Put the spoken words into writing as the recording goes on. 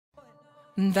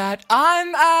that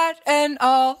I'm at an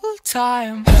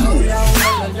all-time.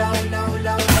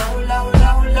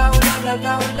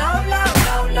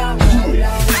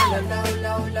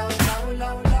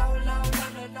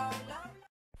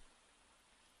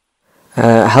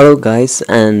 Hello guys,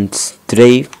 and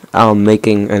today I'm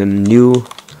making a new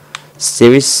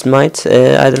series. I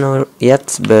don't know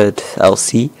yet, but I'll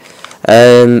see.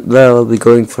 Well, I'll be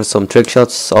going for some trick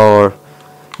shots, or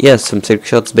yeah, some trick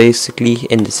shots basically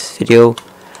in this video,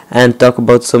 and talk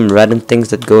about some random things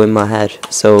that go in my head.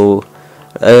 So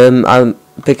I'm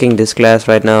picking this class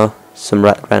right now, some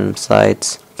random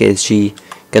sites, KSG,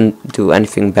 can do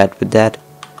anything bad with that.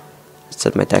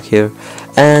 Set my tag here,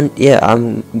 and yeah,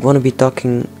 I'm gonna be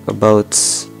talking about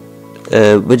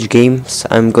which games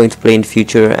I'm going to play in the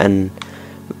future and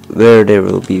where there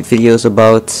will be videos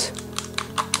about.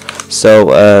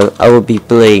 So I will be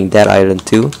playing Dead Island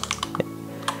 2.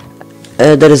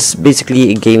 That is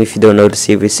basically a game, if you don't know the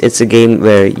series, it's a game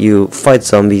where you fight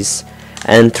zombies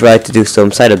and try to do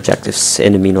some side objectives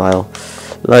in the meanwhile.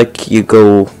 Like you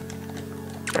go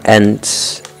and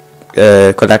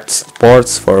collect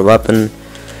parts for a weapon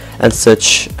and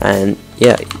such, and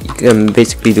yeah, you can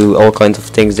basically do all kinds of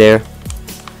things there.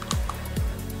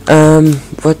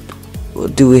 What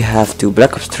do we have to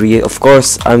Black Ops 3? Of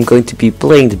course, I'm going to be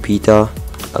playing the beta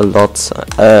a lot.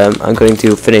 I'm going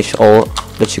to finish all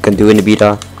that you can do in the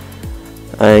beta.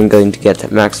 I'm going to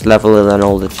get max level and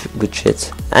all that good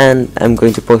shit, and I'm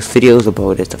going to post videos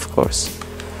about it, of course.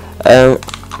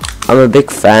 I'm a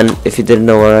big fan, if you didn't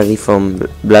know already, from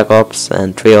Black Ops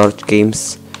and Treyarch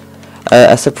games.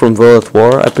 Except from World at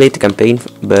War, I played the campaign,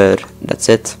 but that's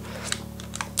it.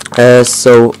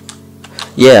 So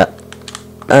yeah,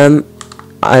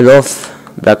 I love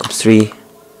Black Ops 3.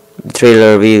 The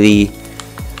trailer really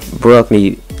brought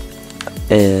me.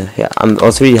 Yeah, I'm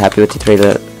also really happy with the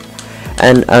trailer,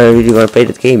 and I really want to play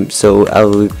that game, so I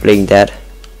will be playing that.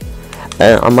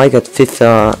 I might get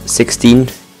FIFA 16,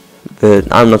 but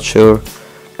I'm not sure,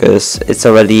 because it's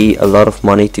already a lot of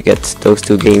money to get those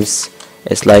two games.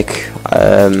 It's like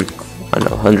I don't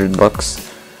know, $100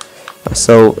 or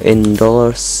so in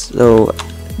dollars, so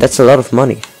that's a lot of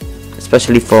money,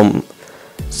 especially from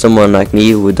someone like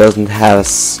me who doesn't have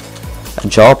a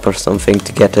job or something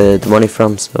to get the money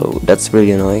from, so that's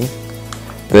really annoying.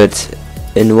 But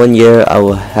in 1 year I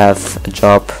will have a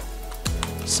job,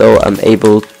 so I'm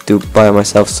able to buy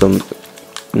myself some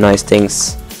nice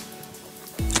things.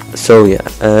 So yeah,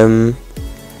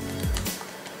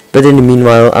 but in the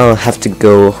meanwhile I'll have to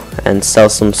go and sell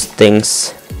some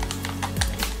things,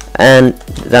 and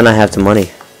then I have the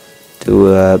money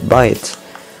to buy it.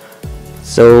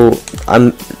 So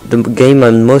the game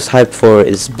I'm most hyped for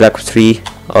is Black Ops 3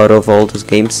 out of all those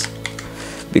games,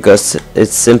 because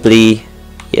it's simply,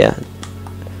 yeah,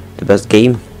 the best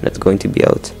game that's going to be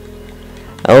out.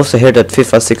 I also hear that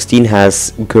FIFA 16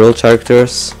 has girl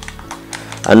characters.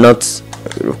 I'm not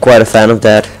quite a fan of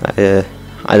that.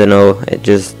 I don't know, it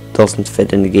just doesn't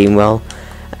fit in the game well,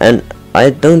 and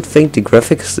I don't think the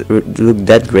graphics look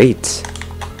that great.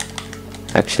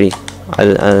 Actually, I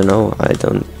don't know, I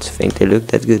don't think they look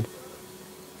that good.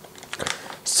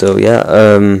 So yeah,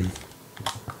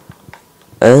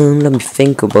 let me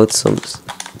think about some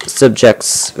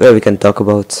subjects where we can talk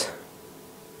about.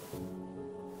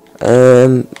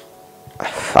 I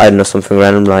don't know, something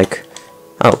random like,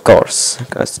 oh, cars.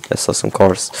 I saw some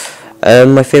cars.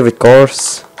 My favorite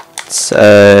cars. It's,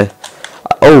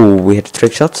 oh, we had a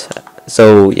trick shot.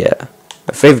 So yeah,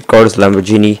 my favorite car is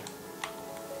Lamborghini.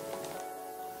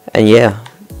 And yeah,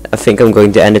 I think I'm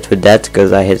going to end it with that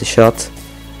because I hit a shot.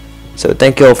 So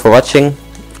thank you all for watching.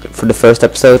 For the first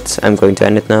episode, I'm going to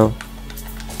end it now.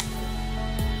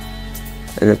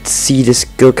 And let's see this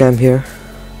kill cam here.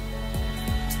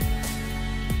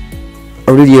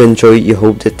 I really enjoy You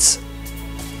Hoped It.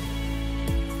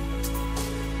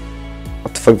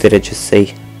 What the fuck did I just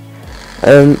say?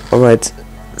 Alright,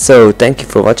 so thank you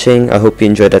for watching. I hope you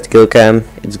enjoyed that kill cam.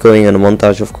 It's going on a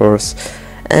montage, of course.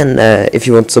 And if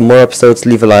you want some more episodes,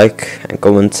 leave a like and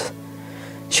comment.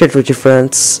 Share it with your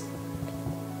friends.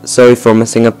 Sorry for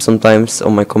messing up sometimes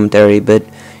on my commentary, but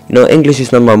you know, English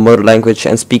is not my mother language,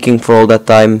 and speaking for all that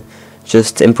time,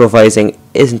 just improvising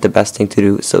isn't the best thing to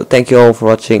do. So thank you all for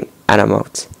watching, and I'm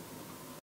out.